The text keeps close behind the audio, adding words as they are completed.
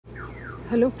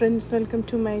Hello friends, welcome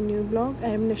to my new blog. I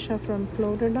am Nisha from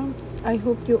Florida. I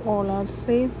hope you all are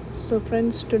safe. So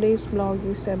friends, today's blog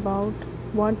is about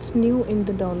what's new in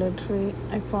the Dollar Tree.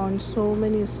 I found so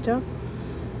many stuff,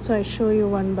 so I show you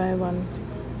one by one.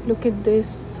 Look at this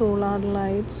solar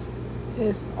lights.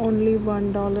 Is only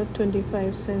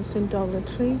 $1.25 in Dollar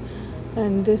Tree,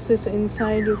 and this is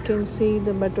inside. You can see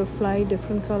the butterfly,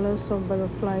 different colors of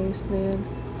butterflies there.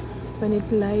 When it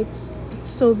lights, it's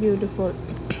so beautiful.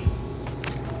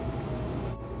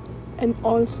 And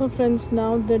also friends,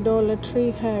 now the Dollar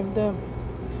Tree have the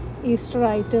Easter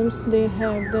items. They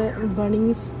have the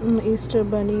bunnies, Easter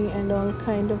bunny and all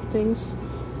kind of things.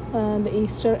 The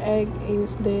Easter egg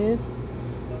is there.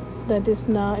 That is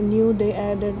now new, they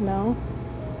added now.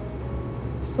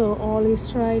 So all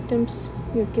Easter items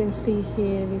you can see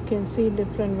here. You can see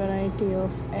different variety of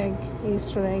egg.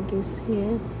 Easter egg is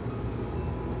here.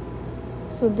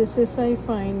 So this is I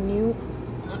find new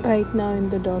right now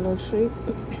in the Dollar Tree.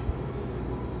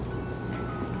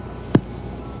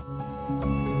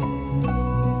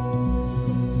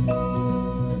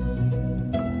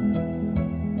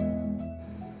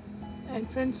 And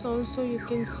friends, also you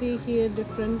can see here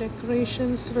different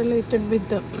decorations related with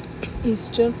the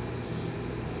Easter.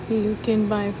 You can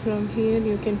buy from here.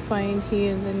 You can find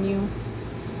here the new,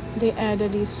 they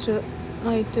added Easter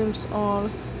items all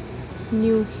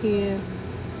new here.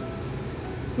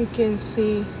 You can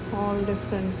see all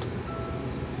different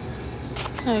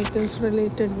items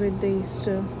related with the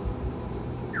Easter.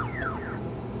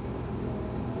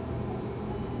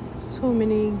 So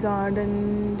many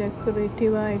garden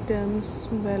decorative items,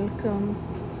 welcome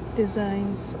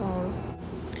designs all.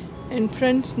 And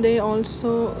friends, they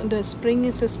also, the spring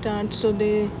is a start, so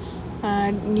they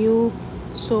add new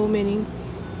so many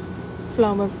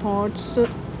flower pots,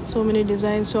 so many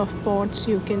designs of pots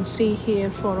you can see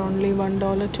here for only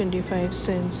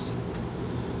 $1.25.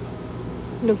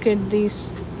 Look at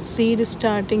this seed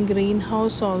starting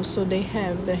greenhouse also. They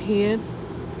have the here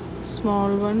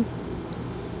small one,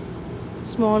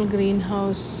 small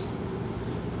greenhouse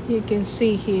you can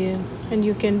see here, and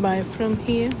you can buy from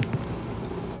here.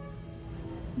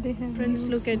 Friends,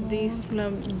 look at these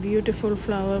beautiful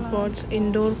flower pots,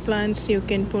 indoor plants you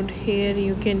can put here.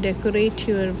 You can decorate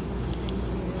your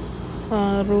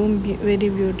room very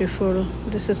beautiful.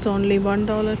 This is only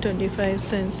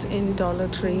 $1.25 in Dollar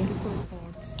Tree.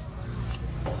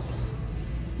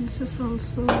 This is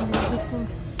also beautiful.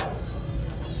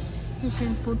 You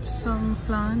can put some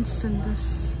plants in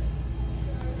this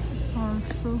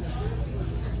also,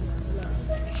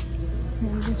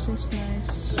 and this is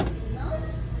nice.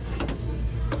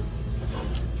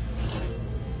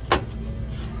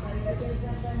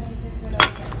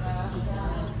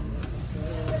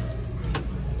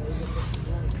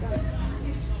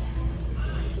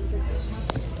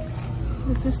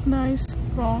 This is nice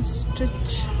cross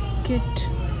stitch kit,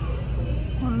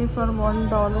 only for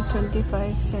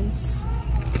 $1.25.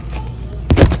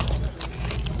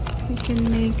 You can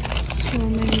make so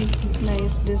many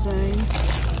nice designs.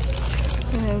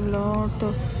 They have a lot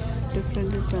of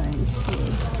different designs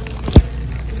here.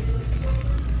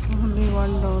 Only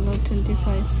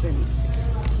 $1.25.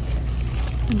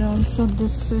 And also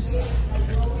this is,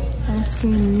 I see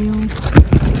new.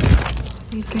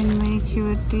 You can make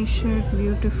your t-shirt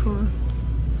beautiful.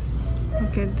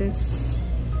 Look at this.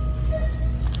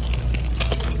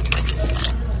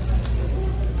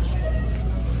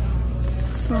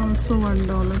 It's also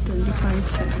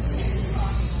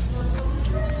 $1.25.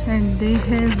 And they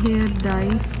have here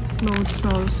dye clothes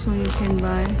also. You can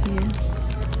buy here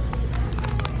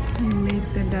and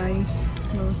make the dye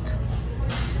cloth.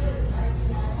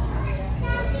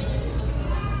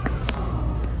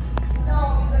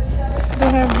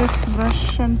 They have this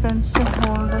brush and pencil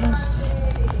holders.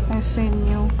 I see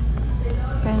new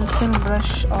pencil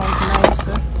brush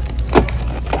organizer.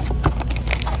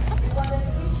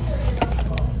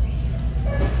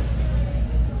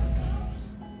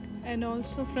 And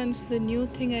also friends, the new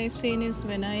thing I seen is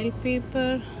vinyl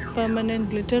paper, permanent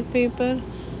glitter paper.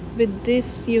 With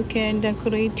this you can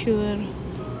decorate your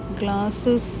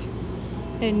glasses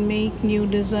and make new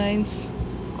designs.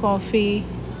 Coffee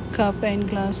cup and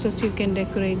glasses you can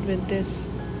decorate with this.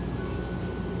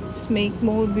 Just make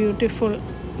more beautiful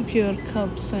your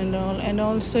cups and all. And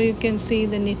also you can see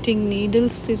the knitting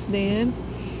needles is there,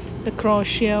 the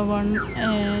crochet one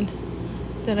and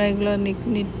the regular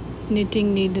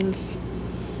knitting needles.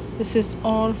 This is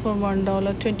all for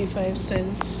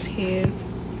 $1.25 here.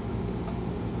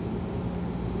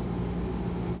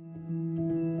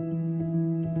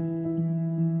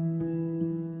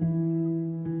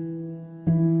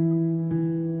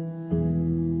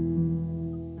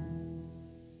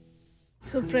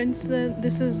 So friends,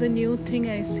 this is the new thing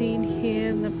I seen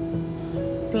here, the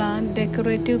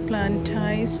decorative plant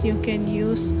ties you can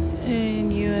use in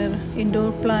your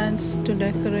indoor plants to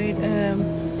decorate.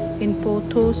 In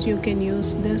pothos you can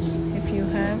use this if you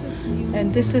have,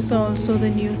 and this is also the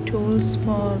new tools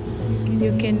for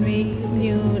you can make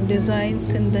new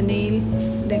designs in the nail,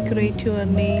 decorate your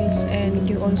nails, and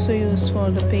you also use for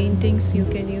the paintings. You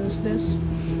can use this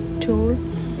tool.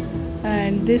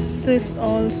 And this is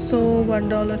also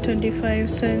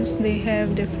 $1.25. They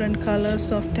have different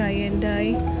colors of tie and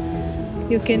dye.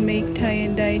 You can make tie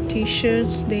and dye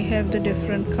t-shirts. They have the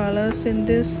different colors in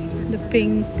this, the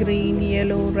pink, green,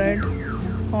 yellow, red,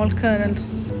 all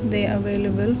colors they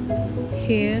available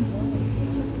here.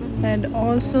 And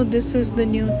also this is the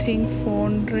new thing,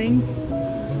 phone ring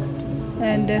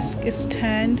and desk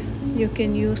stand. You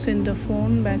can use in the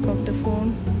phone, back of the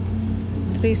phone,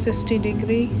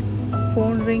 360-degree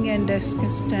phone ring and desk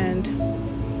stand.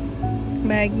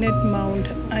 Magnet mount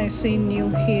I see new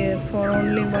here for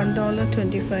only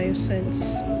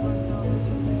 $1.25.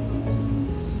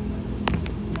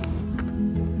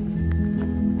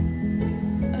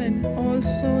 And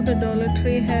also the Dollar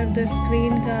Tree have the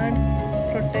screen guard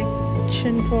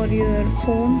protection for your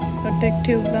phone,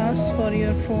 protective glass for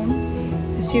your phone.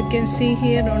 As you can see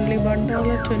here, only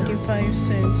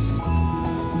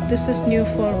 $1.25. This is new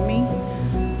for me.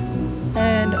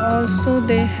 And also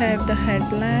they have the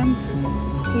headlamp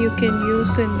you can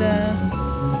use in the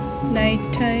night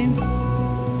time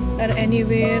or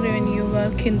anywhere when you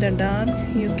work in the dark.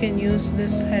 You can use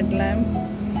this headlamp.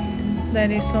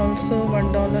 That is also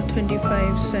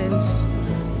 $1.25.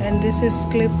 And this is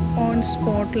clip-on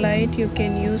spotlight. You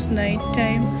can use night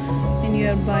time in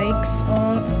your bikes,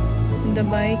 or in the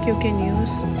bike you can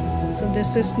use. So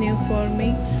this is new for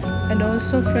me. And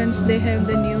also friends, they have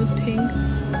the new thing,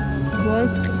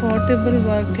 portable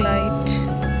work light,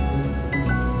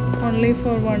 only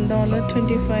for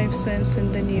 $1.25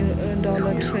 in the new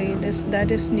Dollar Tree. That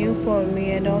is new for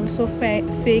me. And also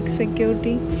fake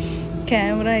security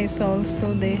camera is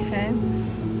also they have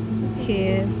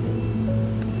here.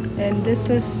 And this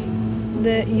is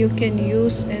the you can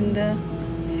use in the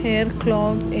hair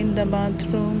clog in the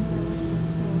bathroom,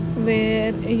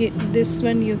 where this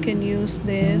one you can use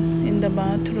there in the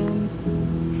bathroom.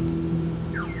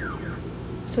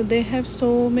 So they have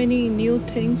so many new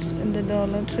things in the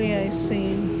Dollar Tree I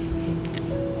seen.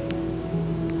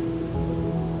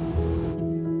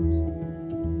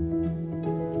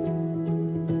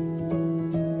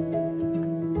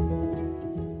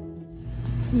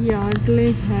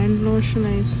 Yardley hand lotion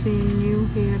I seen new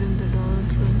here in the Dollar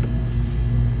Tree.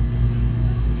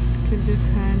 Look at this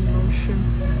hand lotion.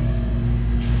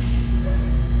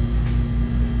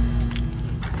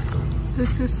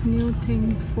 This is new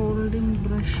thing, folding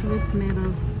brush with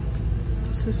mirror.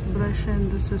 This is brush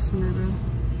and this is mirror.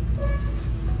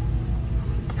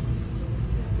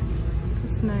 This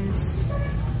is nice.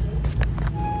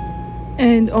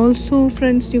 And also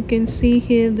friends, you can see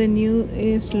here the new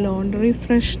is laundry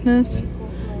freshness.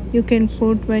 You can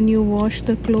put when you wash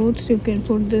the clothes, you can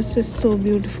put this. Is so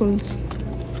beautiful,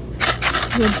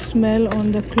 good smell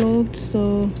on the clothes.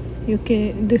 So you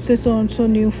can, this is also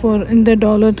new for in the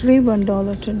Dollar Tree,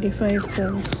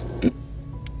 $1.25.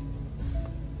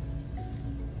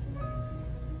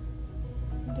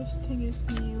 This thing is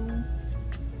new,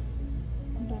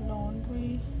 the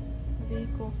laundry,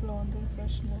 week of laundry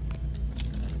freshener.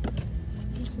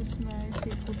 This is nice.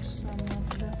 You put some of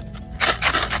the.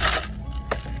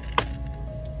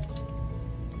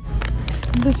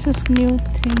 This is new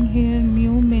thing here,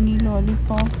 new mini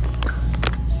lollipop,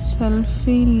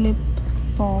 selfie lip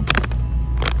pop.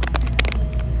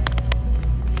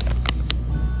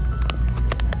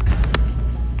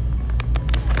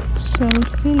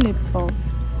 Selfie lip pop.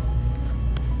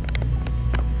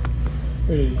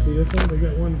 Hey, you see this one? They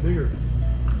got one bigger.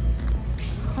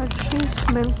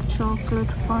 Hershey's milk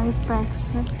chocolate 5-pack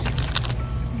set.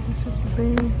 This is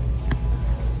big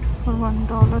for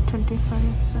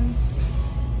 $1.25.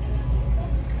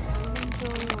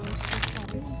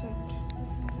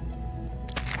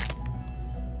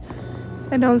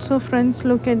 And also friends,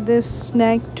 look at this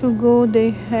snack to go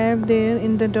they have there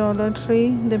in the Dollar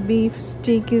Tree. The beef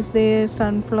stick is there,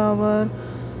 sunflower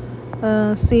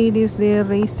seed is there,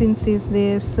 raisins is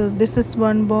there. So this is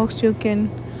one box you can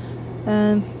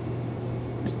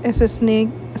as a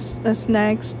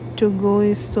snacks to go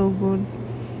is so good.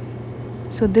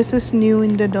 So this is new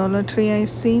in the Dollar Tree I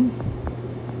seen.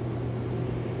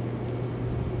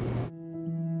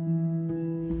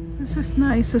 This is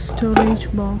nice storage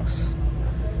box.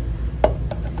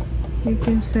 You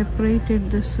can separate it.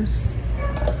 This is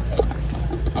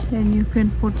and you can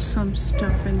put some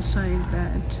stuff inside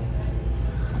that.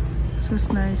 So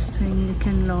it's nice thing, you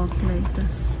can lock like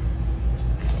this.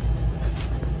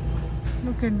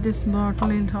 Look at this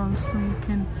bottle, it also you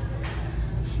can,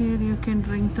 here you can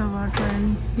drink the water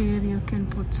and here you can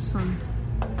put some.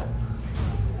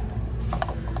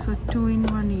 So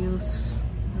 2-in-1 use,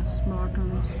 this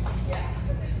bottles.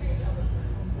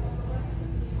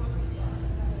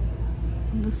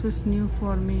 This is new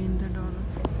for me in the dollar.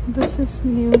 This is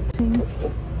new thing.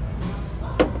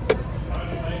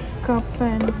 Cup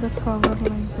and the cover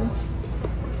like this.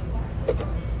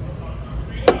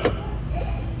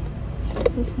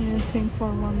 This is new thing for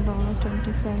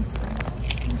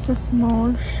 $1.25. This is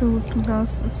small shoot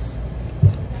glasses.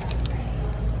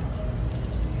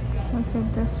 Look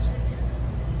at this.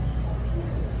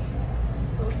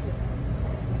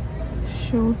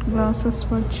 Shoot glasses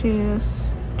for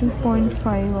chairs.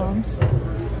 2.5 ounce.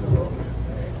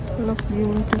 Look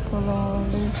beautiful,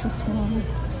 always small.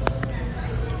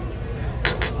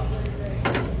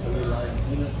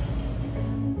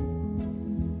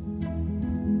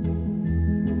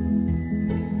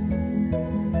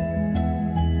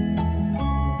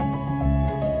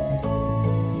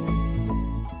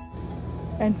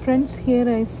 And friends, here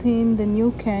I seen the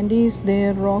new candies.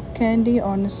 They're rock candy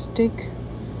on a stick.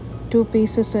 2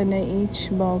 pieces in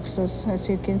each boxes, as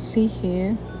you can see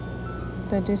here.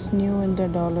 That is new in the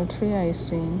Dollar Tree I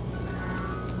seen.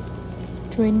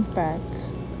 Twin pack.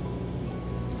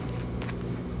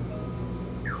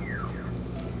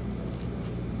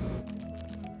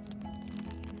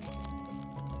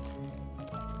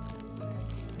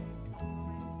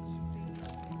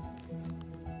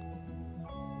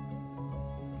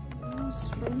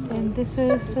 And this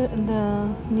is the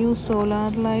new solar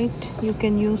light you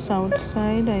can use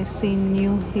outside. I seen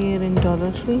new here in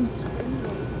Dollar Tree.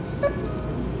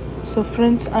 So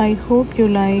friends, I hope you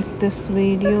like this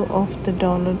video of the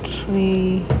Dollar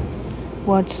Tree,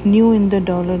 what's new in the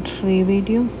Dollar Tree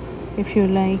video. If you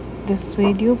like this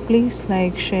video, please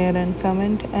like, share and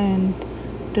comment, and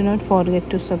do not forget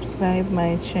to subscribe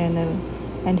my channel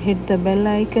and hit the bell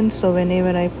icon so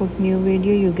whenever I put new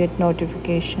video you get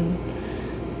notification.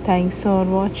 Thanks for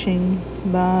watching.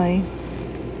 Bye.